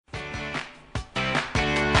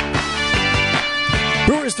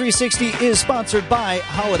Brewers 360 is sponsored by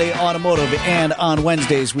Holiday Automotive, and on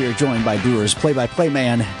Wednesdays we are joined by Brewers play-by-play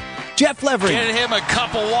man Jeff Levering. Get him a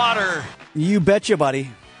cup of water. You betcha, buddy.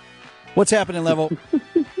 What's happening, Level?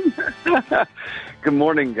 Good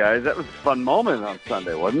morning, guys. That was a fun moment on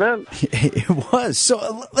Sunday, wasn't it? It was.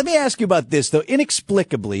 So let me ask you about this, though.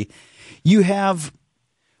 Inexplicably, you have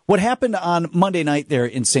what happened on Monday night there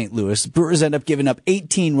in St. Louis. The Brewers end up giving up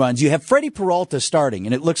 18 runs. You have Freddie Peralta starting,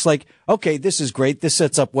 and it looks like, okay, this is great. This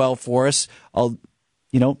sets up well for us.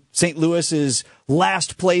 St. Louis is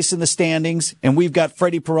last place in the standings, and we've got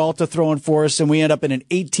Freddie Peralta throwing for us, and we end up in an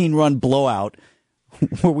 18-run blowout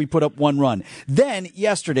where we put up one run. Then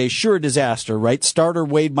yesterday, sure disaster, right? Starter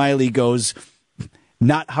Wade Miley goes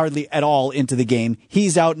not hardly at all into the game.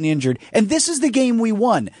 He's out and injured, and this is the game we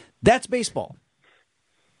won. That's baseball.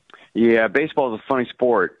 Yeah, baseball is a funny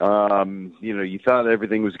sport. You thought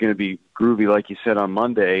everything was going to be groovy, like you said on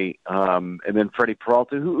Monday, and then Freddie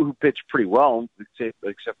Peralta, who pitched pretty well,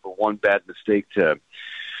 except for one bad mistake to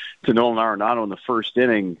Nolan Arenado in the first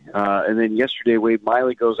inning. And then yesterday, Wade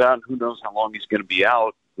Miley goes out, and who knows how long he's going to be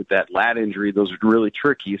out with that lat injury. Those are really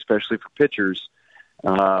tricky, especially for pitchers.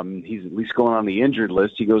 He's at least going on the injured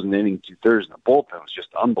list. He goes in inning 2/3, and the bullpen was just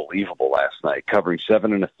unbelievable last night, covering 7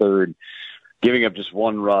 1/3. Giving up just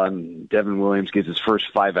one run. Devin Williams gets his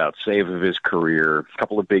first 5-out save of his career. A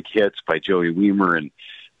couple of big hits by Joey Weimer and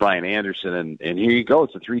Brian Anderson, and here you go.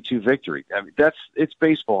 It's a 3-2 victory. I mean, it's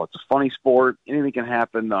baseball. It's a funny sport. Anything can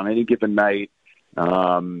happen on any given night.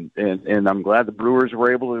 And I'm glad the Brewers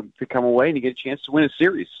were able to come away and to get a chance to win a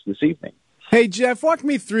series this evening. Hey, Jeff, walk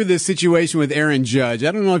me through this situation with Aaron Judge.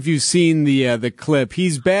 I don't know if you've seen the clip.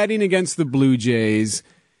 He's batting against the Blue Jays.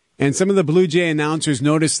 And some of the Blue Jay announcers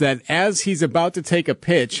notice that as he's about to take a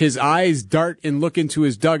pitch, his eyes dart and look into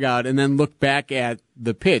his dugout and then look back at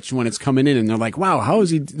the pitch when it's coming in. And they're like, wow, how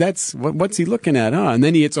is he? What's he looking at? Huh? And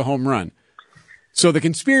then he hits a home run. So the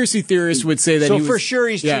conspiracy theorists would say that for sure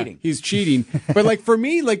he's cheating. He's cheating. But for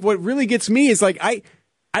me, what really gets me is I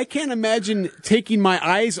can't imagine taking my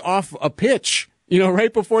eyes off a pitch,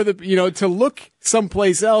 right before to look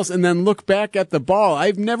someplace else and then look back at the ball.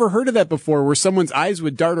 I've never heard of that before, where someone's eyes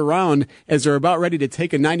would dart around as they're about ready to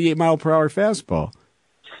take a 98-mile-per-hour fastball.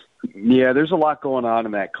 Yeah, there's a lot going on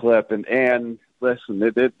in that clip. And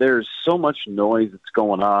listen, there's so much noise that's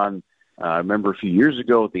going on. I remember a few years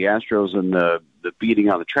ago with the Astros and the beating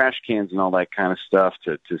on the trash cans and all that kind of stuff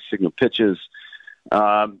to signal pitches.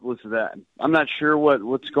 Listen, I'm not sure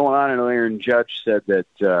what's going on. I know Aaron Judge said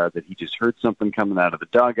that he just heard something coming out of the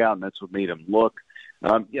dugout, and that's what made him look.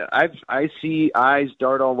 I see eyes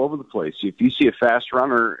dart all over the place. If you see a fast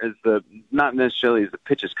runner, not necessarily as the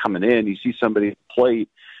pitch is coming in, you see somebody at the plate,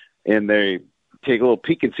 and they take a little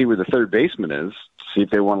peek and see where the third baseman is, see if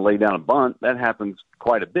they want to lay down a bunt. That happens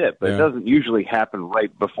quite a bit, but It doesn't usually happen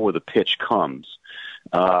right before the pitch comes.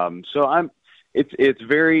 It's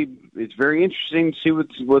very interesting to see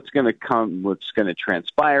what's going to come, what's going to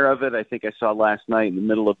transpire of it. I think I saw last night in the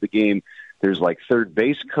middle of the game, there's third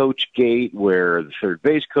base coach gate where the third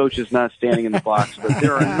base coach is not standing in the box, but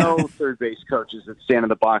there are no third base coaches that stand in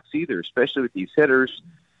the box either, especially with these hitters.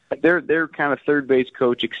 They're kind of third base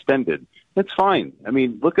coach extended. That's fine. I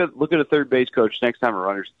mean, look at a third base coach next time a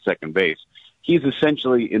runner's at second base. He's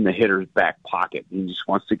essentially in the hitter's back pocket. He just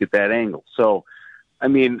wants to get that angle. So, I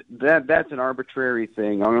mean, that's an arbitrary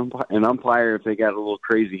thing. An umpire, if they got a little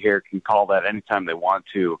crazy hair, can call that anytime they want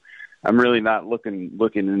to. I'm really not looking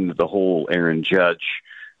into the whole Aaron Judge,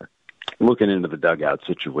 looking into the dugout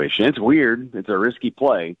situation. It's weird. It's a risky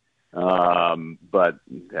play, but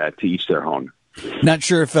to each their own. Not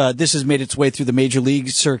sure if this has made its way through the major league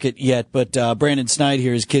circuit yet, but Brandon Snide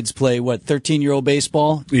here, his kids play, 13-year-old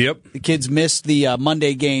baseball? Yep. The kids missed the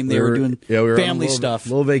Monday game. They were doing family stuff.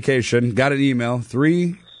 Little vacation. Got an email.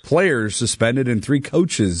 3 players suspended and 3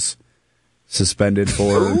 coaches suspended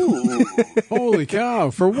for... Holy cow.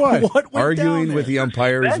 For what? Arguing with the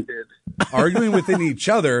umpires. Arguing within each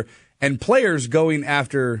other, and players going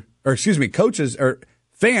after... coaches... or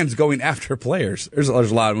fans going after players. There's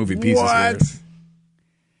a lot of moving pieces here.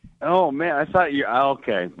 Oh man, I thought you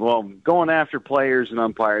okay. Well, going after players and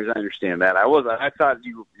umpires, I understand that. I thought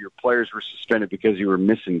your players were suspended because you were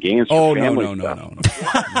missing games. Oh no.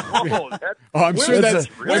 I'm sure that's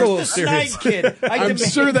a little serious. Kid? I'm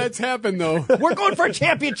sure that's happened though. We're going for a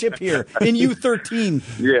championship here in U13.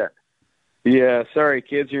 Yeah. Sorry,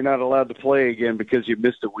 kids, you're not allowed to play again because you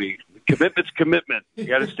missed a week. Commitment's commitment. You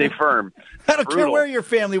got to stay firm. I don't care where your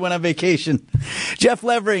family went on vacation. Jeff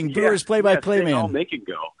Levering, Brewers play-by-play man. Home, they can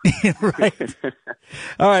go. Right.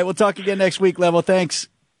 All right, we'll talk again next week, Level. Thanks.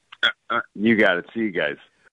 You got it. See you guys.